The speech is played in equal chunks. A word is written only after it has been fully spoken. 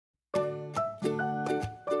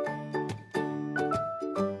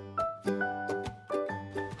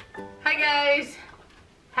Hi guys,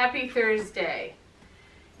 happy Thursday.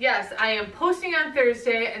 Yes, I am posting on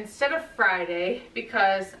Thursday instead of Friday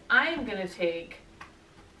because I am going to take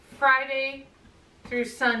Friday through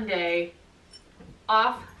Sunday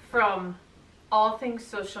off from all things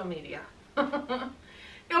social media. No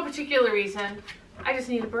particular reason, I just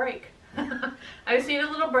need a break. I just need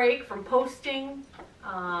a little break from posting.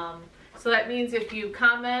 So that means if you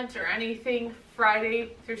comment or anything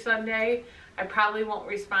Friday through Sunday, I probably won't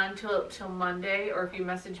respond till Monday, or if you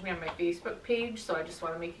message me on my Facebook page. So I just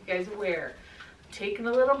want to make you guys aware. I'm taking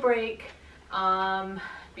a little break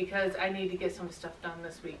because I need to get some stuff done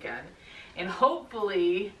this weekend. And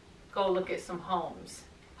hopefully go look at some homes.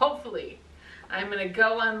 Hopefully. I'm going to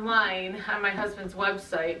go online on my husband's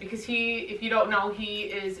website because if you don't know, he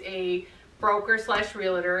is a broker slash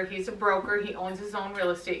realtor. He's a broker. He owns his own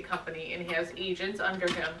real estate company and he has agents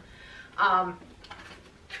under him.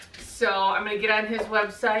 So I'm going to get on his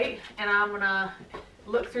website and I'm going to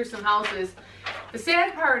look through some houses. The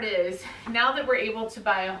sad part is, now that we're able to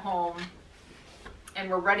buy a home, and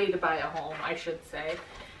we're ready to buy a home, I should say,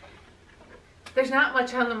 there's not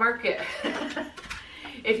much on the market.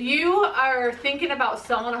 If you are thinking about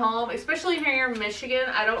selling a home, especially here in Michigan,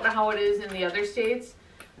 I don't know how it is in the other states,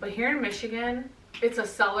 but here in Michigan, it's a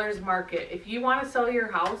seller's market. If you want to sell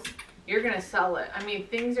your house, you're going to sell it. I mean,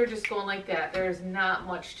 things are just going like that. There's not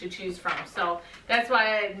much to choose from. So that's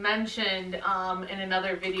why I had mentioned in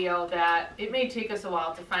another video that it may take us a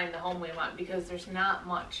while to find the home we want because there's not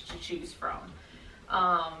much to choose from.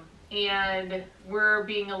 And we're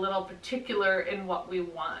being a little particular in what we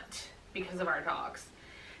want because of our dogs.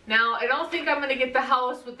 Now, I don't think I'm going to get the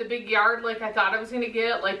house with the big yard like I thought I was going to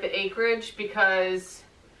get, like the acreage, because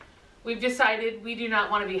we've decided we do not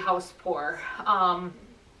want to be house poor.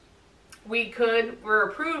 We're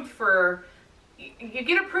approved for, you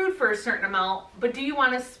get approved for a certain amount, but do you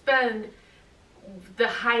want to spend the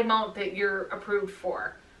high amount that you're approved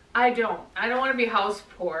for? I don't want to be house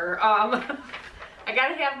poor. I got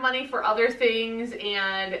to have money for other things,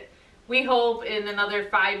 and we hope in another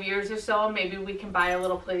 5 years or so, maybe we can buy a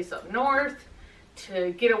little place up north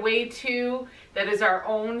to get away to that is our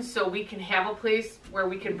own, so we can have a place where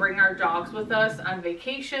we can bring our dogs with us on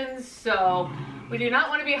vacations. So we do not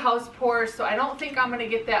want to be house poor, so I don't think I'm going to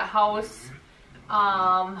get that house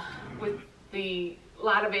with the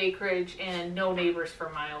lot of acreage and no neighbors for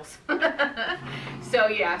miles. So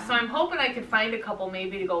yeah, so I'm hoping I can find a couple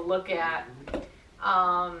maybe to go look at.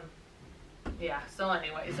 Yeah, so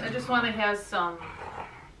anyways, I just want to have some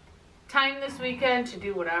time this weekend to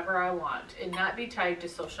do whatever I want and not be tied to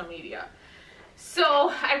social media. So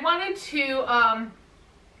I wanted to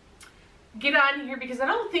get on here because I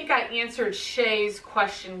don't think I answered Shay's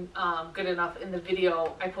question good enough in the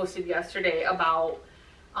video I posted yesterday about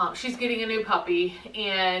she's getting a new puppy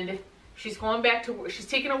and she's going back to work. She's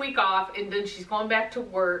taking a week off and then she's going back to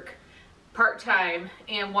work part-time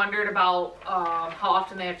and wondered about how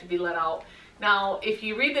often they have to be let out. Now, if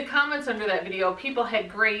you read the comments under that video, people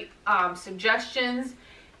had great suggestions,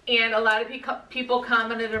 and a lot of people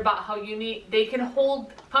commented about how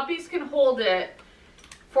puppies can hold it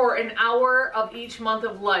for an hour of each month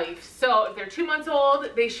of life. So if they're 2 months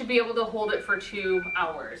old, they should be able to hold it for 2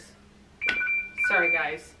 hours. Sorry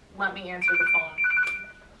guys, let me answer the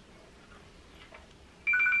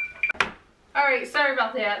phone. Alright, sorry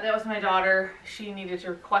about that. That was my daughter. She needed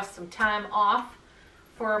to request some time off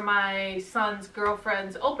for my son's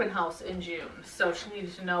girlfriend's open house in June. So she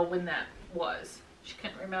needed to know when that was. She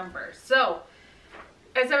couldn't remember. So,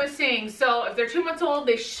 as I was saying, so if they're 2 months old,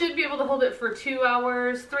 they should be able to hold it for 2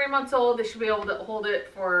 hours. 3 months old, they should be able to hold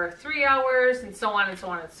it for 3 hours, and so on and so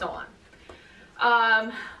on and so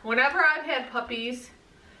on. Whenever I've had puppies,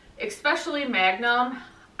 especially Magnum,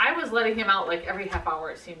 I was letting him out like every half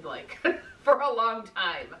hour, it seemed like, for a long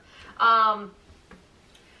time.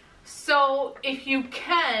 So if you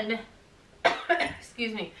can,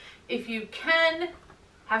 excuse me, if you can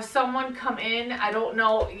have someone come in, I don't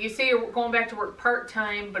know, you say you're going back to work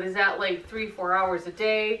part-time, but is that like 3-4 hours a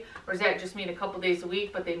day, or does that just mean a couple days a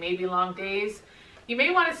week, but they may be long days? You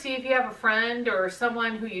may want to see if you have a friend or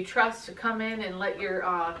someone who you trust to come in and let your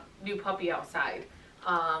new puppy outside.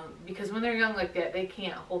 Because when they're young like that, they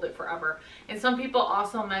can't hold it forever. And some people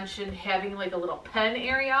also mentioned having like a little pen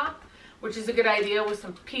area, which is a good idea, with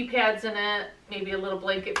some pee pads in it, maybe a little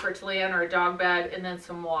blanket for it to lay on or a dog bed, and then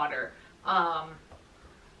some water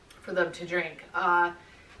for them to drink. The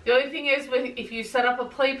only thing is, if you set up a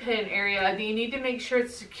playpen area, then you need to make sure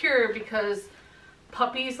it's secure because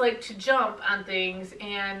puppies like to jump on things,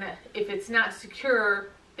 and if it's not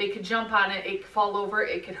secure, they could jump on it, it could fall over,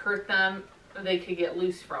 it could hurt them, or they could get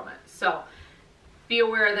loose from it. So be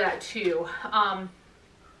aware of that too.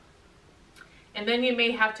 And then you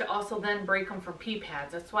may have to also then break them from pee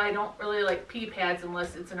pads. That's why I don't really like pee pads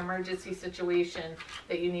unless it's an emergency situation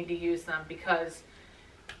that you need to use them, because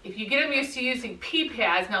if you get them used to using pee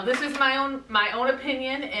pads, now this is my own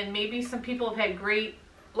opinion, and maybe some people have had great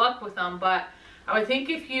luck with them, but I would think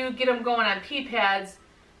if you get them going on pee pads,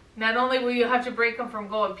 not only will you have to break them from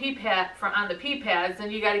going on the pee pads, then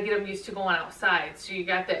you got to get them used to going outside. So you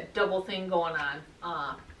got that double thing going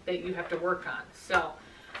on that you have to work on. So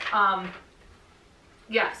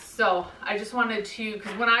yes, so I just wanted to,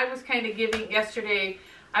 because when I was kind of giving yesterday,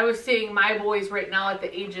 I was seeing my boys right now at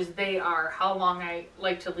the ages they are, how long I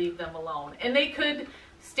like to leave them alone. And they could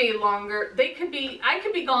stay longer. I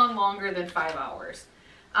could be gone longer than 5 hours.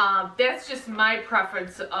 That's just my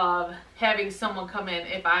preference of having someone come in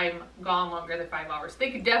if I'm gone longer than 5 hours.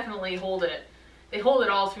 They could definitely hold it. They hold it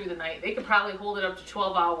all through the night. They could probably hold it up to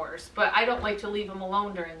 12 hours. But I don't like to leave them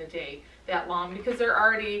alone during the day that long, because they're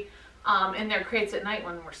already in their crates at night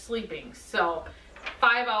when we're sleeping. So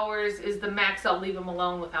 5 hours is the max I'll leave them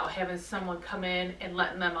alone without having someone come in and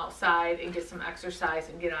letting them outside and get some exercise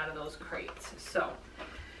and get out of those crates. So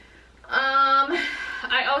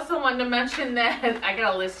I also wanted to mention that I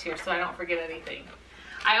got a list here so I don't forget anything.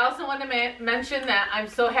 I also want to mention that I'm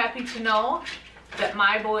so happy to know that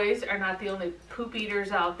my boys are not the only poop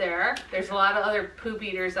eaters out there. There's a lot of other poop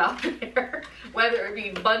eaters out there, whether it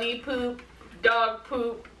be bunny poop, dog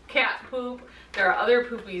poop, cat poop. There are other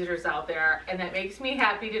poop eaters out there, and that makes me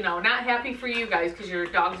happy to know. Not happy for you guys because your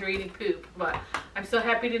dogs are eating poop, but I'm so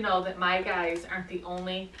happy to know that my guys aren't the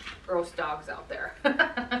only gross dogs out there.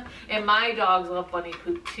 And my dogs love bunny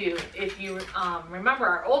poop too. If you remember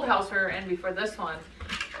our old house we were in before this one,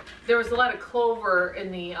 there was a lot of clover in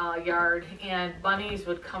the yard, and bunnies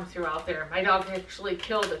would come through out there. My dog actually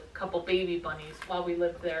killed a couple baby bunnies while we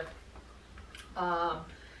lived there.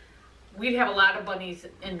 We'd have a lot of bunnies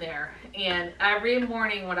in there, and every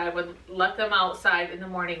morning when I would let them outside in the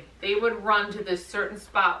morning, they would run to this certain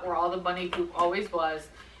spot where all the bunny poop always was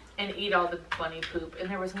and eat all the bunny poop,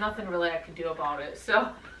 and there was nothing really I could do about it. So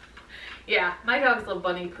yeah, my dogs love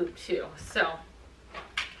bunny poop too. So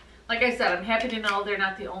like I said, I'm happy to know they're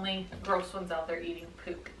not the only gross ones out there eating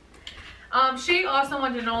poop. She also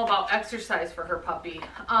wanted to know about exercise for her puppy.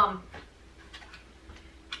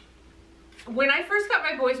 When I first got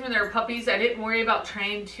my boys when they were puppies, I didn't worry about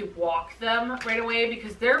trying to walk them right away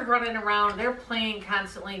because they're running around, they're playing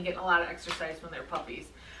constantly and getting a lot of exercise when they're puppies.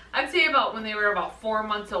 I'd say about when they were about 4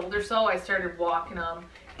 months old or so, I started walking them,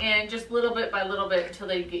 and just little bit by little bit until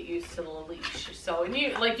they get used to the leash. So, and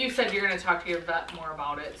you, like you said, you're going to talk to your vet more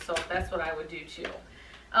about it, so that's what I would do too.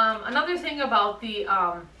 Another thing about the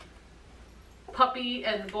puppy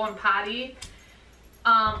and going potty,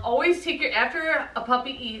 always take your, after a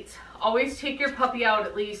puppy eats, always take your puppy out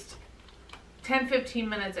at least 10-15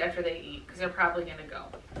 minutes after they eat, because they're probably going to go.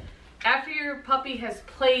 After your puppy has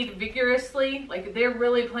played vigorously, like they're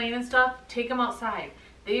really playing and stuff, take them outside.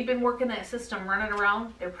 They've been working that system, running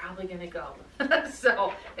around, they're probably going to go.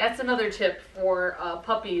 So that's another tip for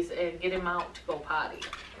puppies, and get them out to go potty.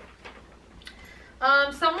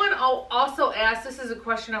 Someone also asked, this is a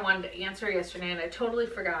question I wanted to answer yesterday and I totally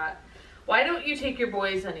forgot. Why don't you take your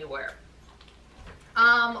boys anywhere?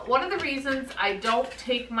 One of the reasons I don't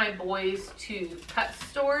take my boys to pet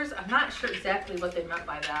stores, I'm not sure exactly what they meant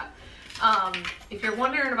by that. If you're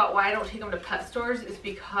wondering about why I don't take them to pet stores, is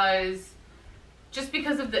because, just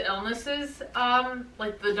because of the illnesses,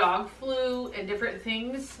 like the dog flu and different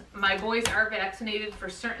things. My boys are vaccinated for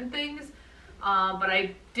certain things, but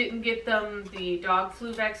I didn't get them the dog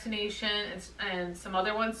flu vaccination and some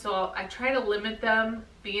other ones, so I try to limit them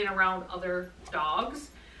being around other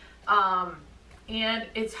dogs. And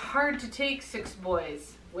it's hard to take 6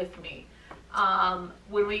 boys with me.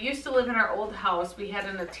 When we used to live in our old house, we had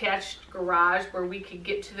an attached garage where we could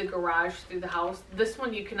get to the garage through the house. This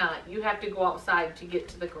one you cannot. You have to go outside to get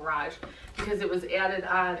to the garage because it was added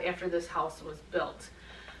on after this house was built.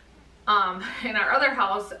 In our other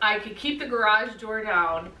house, I could keep the garage door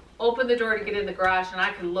down, open the door to get in the garage, and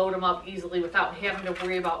I could load them up easily without having to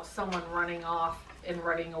worry about someone running off and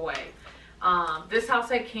running away. This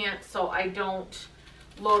house I can't, so I don't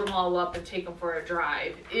load them all up and take them for a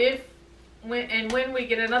drive. When we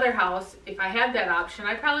get another house, if I have that option,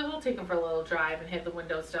 I probably will take them for a little drive and have the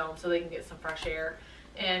windows down so they can get some fresh air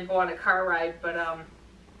and go on a car ride. But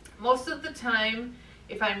most of the time,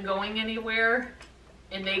 if I'm going anywhere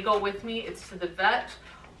and they go with me, it's to the vet,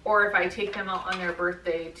 or if I take them out on their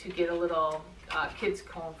birthday to get a little kids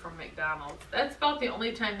cone from McDonald's. That's about the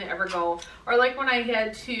only time they ever go. Or like when I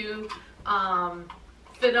had to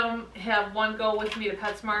fit them, have one go with me to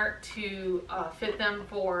PetSmart to fit them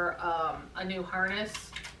for a new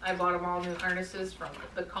harness. I bought them all new harnesses from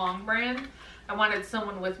the Kong brand. I wanted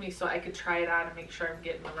someone with me so I could try it on and make sure I'm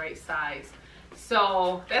getting the right size.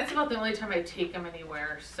 So that's about the only time I take them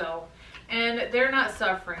anywhere. So, and they're not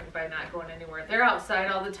suffering by not going anywhere. They're outside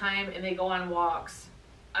all the time and they go on walks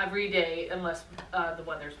every day unless the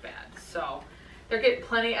weather's bad. So they're getting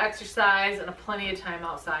plenty of exercise and plenty of time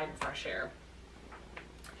outside in fresh air.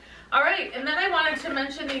 All right, and then I wanted to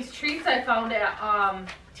mention these treats I found at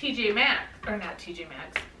TJ Maxx, or not TJ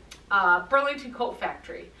Maxx, Burlington Coat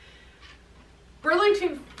Factory.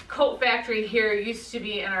 Burlington Coat Factory here used to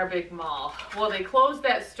be in our big mall. Well, they closed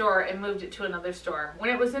that store and moved it to another store. When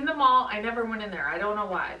it was in the mall, I never went in there. I don't know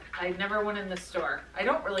why. I never went in the store. I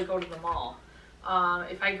don't really go to the mall.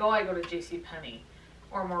 If I go to JCPenney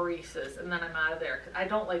or Maurice's, and then I'm out of there. I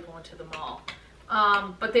don't like going to the mall.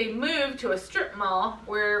 But they moved to a strip mall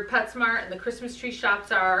where PetSmart and the Christmas tree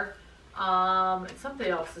shops are. And something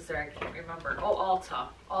else is there, I can't remember. Oh, Ulta.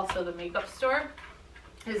 Also the makeup store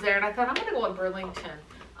is there. And I thought I'm going to go in Burlington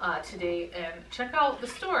today and check out the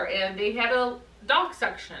store. And they had a dog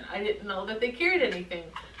section. I didn't know that they carried anything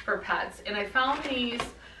for pets. And I found these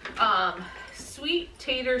sweet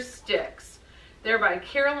tater sticks. They're by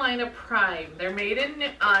Carolina Prime. They're made in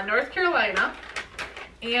North Carolina.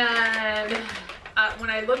 And when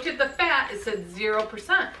I looked at the fat, it said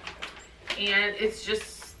 0%. And it's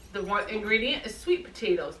just, the one ingredient is sweet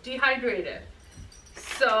potatoes, dehydrated.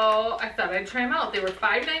 So I thought I'd try them out. They were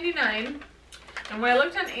 $5.99. And when I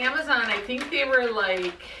looked on Amazon, I think they were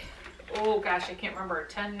like, oh gosh, I can't remember,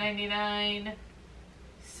 $10.99,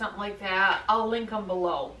 something like that. I'll link them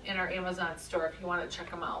below in our Amazon store if you want to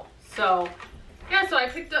check them out. So yeah, so I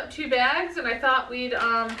picked up 2 bags and I thought we'd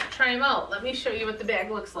try them out. Let me show you what the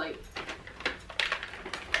bag looks like.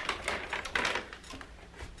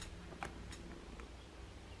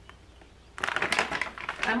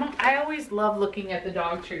 I always love looking at the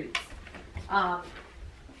dog treats.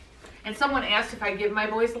 And someone asked if I give my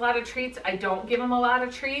boys a lot of treats. I don't give them a lot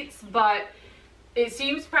of treats, but it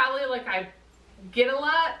seems probably like I get a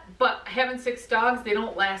lot, but having 6 dogs, they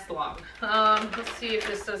don't last long. Let's see if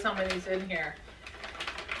this says how many's in here.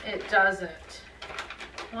 It doesn't.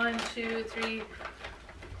 1, 2, 3,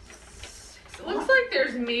 6. It looks like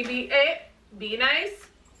there's maybe 8. Be nice.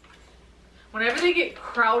 Whenever they get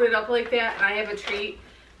crowded up like that and I have a treat,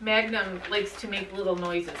 Magnum likes to make little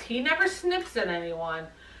noises. He never snips at anyone,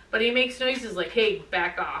 but he makes noises like, hey,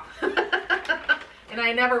 back off. And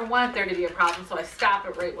I never want there to be a problem, so I stop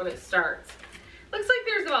it right when it starts. Looks like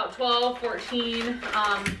there's about 12, 14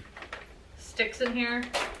 sticks in here.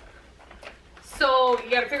 So you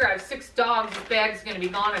gotta figure I have 6 dogs. This bag's gonna be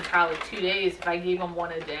gone in probably 2 days if I gave them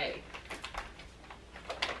 1 a day.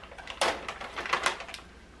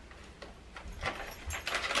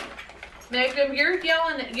 Magnum, you're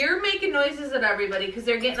yelling, you're making noises at everybody because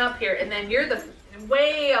they're getting up here, and then you're the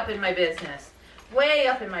way up in my business. Way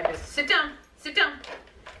up in my business. Sit down, sit down,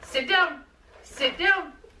 sit down, sit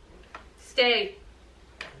down. Stay.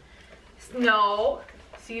 No.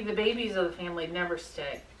 See, the babies of the family never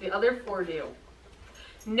stay. The other 4 do.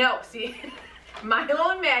 No, see,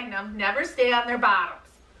 Milo and Magnum never stay on their bottoms.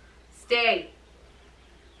 Stay.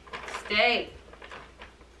 Stay.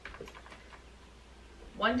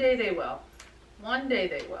 One day they will. One day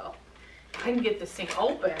they will. I can get this thing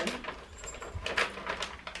open.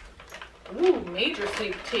 Ooh, major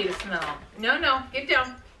sweet potato smell. No, no, get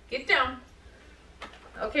down. Get down.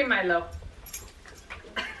 Okay, Milo.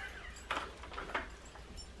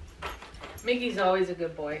 Miggy's always a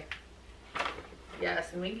good boy.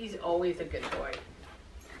 Yes, Miggy's always a good boy.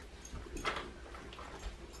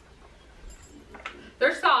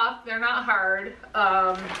 They're soft. They're not hard.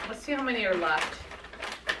 Let's see how many are left.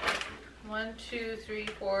 1, 2, 3,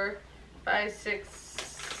 4, 5, 6,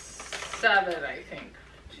 7, I think.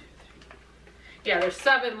 Yeah, there's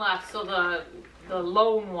 7 left, so the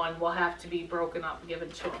lone one will have to be broken up and given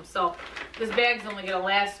to them. So this bag's only going to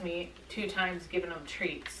last me 2 times giving them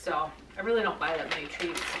treats. So I really don't buy that many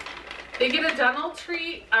treats. They get a dental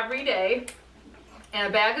treat every day, and a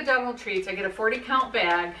bag of dental treats. I get a 40 count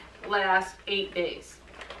bag, lasts 8 days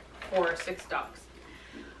for 6 dogs.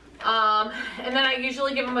 And then I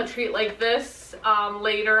usually give them a treat like this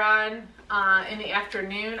later on in the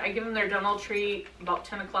afternoon. I give them their dental treat about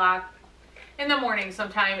 10 o'clock in the morning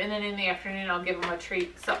sometime, and then in the afternoon I'll give them a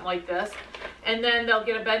treat, something like this. And then they'll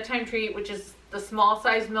get a bedtime treat, which is the small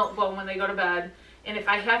size milk bone when they go to bed. And if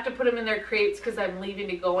I have to put them in their crates because I'm leaving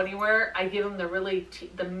to go anywhere, I give them the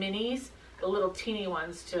the minis, the little teeny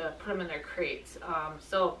ones, to put them in their crates.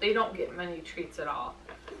 So they don't get many treats at all.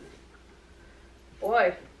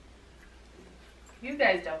 Boy, you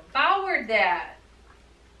guys devoured that.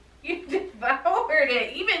 You devoured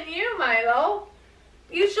it. Even you, Milo.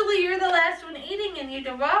 Usually you're the last one eating and you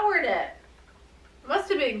devoured it. Must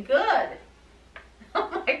have been good.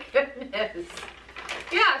 Oh my goodness.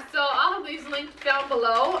 Yeah, so I'll have these linked down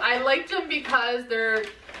below. I liked them because they're,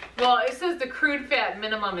 well, it says the crude fat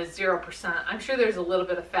minimum is 0%. I'm sure there's a little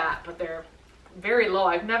bit of fat, but they're very low.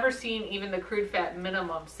 I've never seen even the crude fat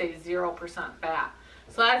minimum say 0% fat.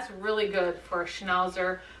 So that's really good for a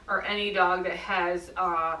Schnauzer or any dog that has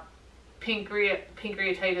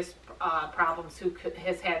pancreatitis problems who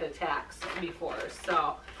has had attacks before.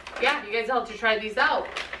 So yeah, you guys will have to try these out.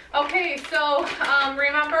 Okay, so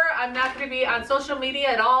remember, I'm not going to be on social media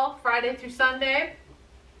at all Friday through Sunday.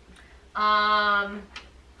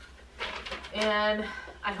 And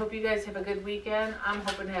I hope you guys have a good weekend. I'm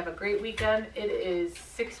hoping to have a great weekend. It is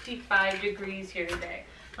 65 degrees here today.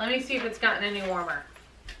 Let me see if it's gotten any warmer.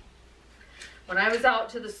 When I was out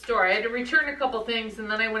to the store, I had to return a couple things,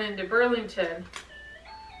 and then I went into Burlington.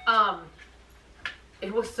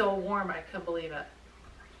 It was so warm, I couldn't believe it.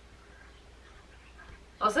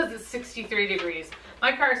 Well, it says it's 63 degrees.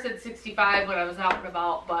 My car said 65 when I was out and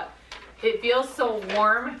about, but it feels so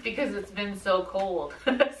warm because it's been so cold.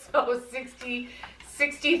 So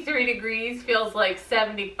 63 degrees feels like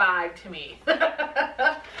 75 to me.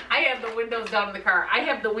 I have the windows down in the car. I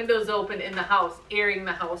have the windows open in the house, airing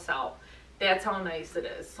the house out. That's how nice it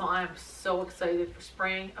is. So I'm so excited for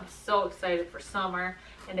spring. I'm so excited for summer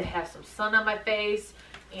and to have some sun on my face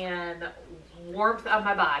and warmth on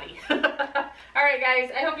my body. All right, guys.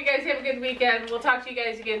 I hope you guys have a good weekend. We'll talk to you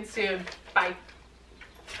guys again soon. Bye.